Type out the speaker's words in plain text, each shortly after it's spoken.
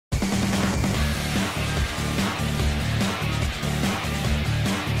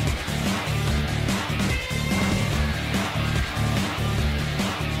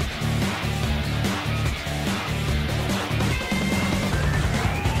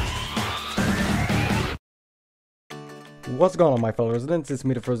What's going on, my fellow residents? It's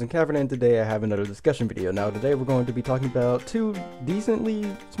me, the Frozen Cavern, and today I have another discussion video. Now, today we're going to be talking about two decently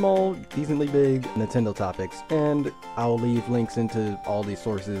small, decently big Nintendo topics, and I'll leave links into all these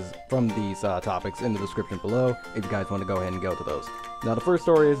sources from these topics in the description below if you guys want to go ahead and go to those. Now, the first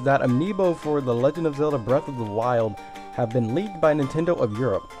story is that Amiibo for The Legend of Zelda Breath of the Wild have been leaked by Nintendo of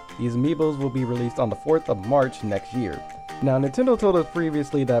Europe. These Amiibos will be released on the 4th of March next year. Now, Nintendo told us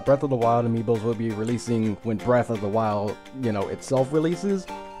previously that Breath of the Wild Amiibos will be releasing when Breath of the Wild, itself releases.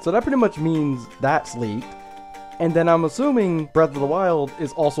 So that pretty much means that's leaked. And then I'm assuming Breath of the Wild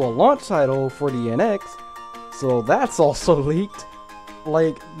is also a launch title for the NX, so that's also leaked.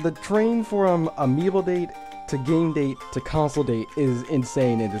 Like, the train from Amiibo date to game date to console date is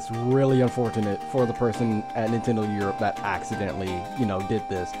insane, and it's really unfortunate for the person at Nintendo Europe that accidentally, did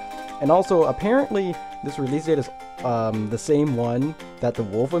this. And also, apparently, this release date is the same one that the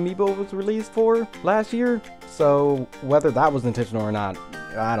Wolf Amiibo was released for last year. So whether that was intentional or not,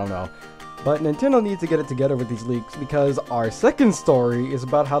 I don't know. But Nintendo needs to get it together with these leaks, because our second story is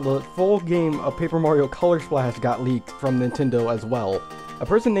about how the full game of Paper Mario Color Splash got leaked from Nintendo as well. A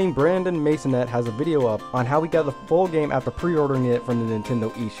person named Brandon Maisonet has a video up on how he got the full game after pre-ordering it from the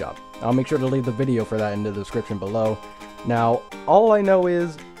Nintendo eShop. I'll make sure to leave the video for that in the description below. Now, all I know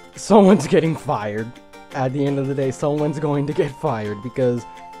is someone's getting fired. At the end of the day, someone's going to get fired, because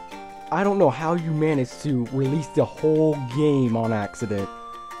I don't know how you managed to release the whole game on accident.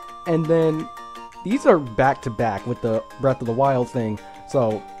 And then these are back to back with the Breath of the Wild thing,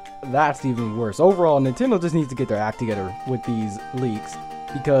 so that's even worse. Overall, Nintendo just needs to get their act together with these leaks,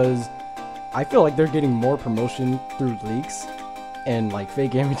 because I feel like they're getting more promotion through leaks and like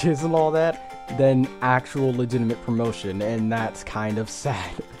fake images and all that than actual legitimate promotion, and that's kind of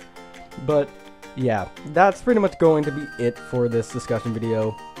sad. But yeah, that's pretty much going to be it for this discussion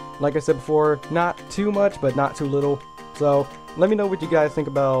video. Like I said before, not too much, but not too little. So let me know what you guys think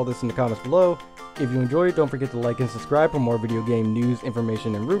about all this in the comments below. If you enjoyed, don't forget to like and subscribe for more video game news,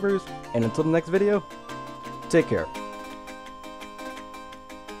 information, and rumors. And until the next video, take care.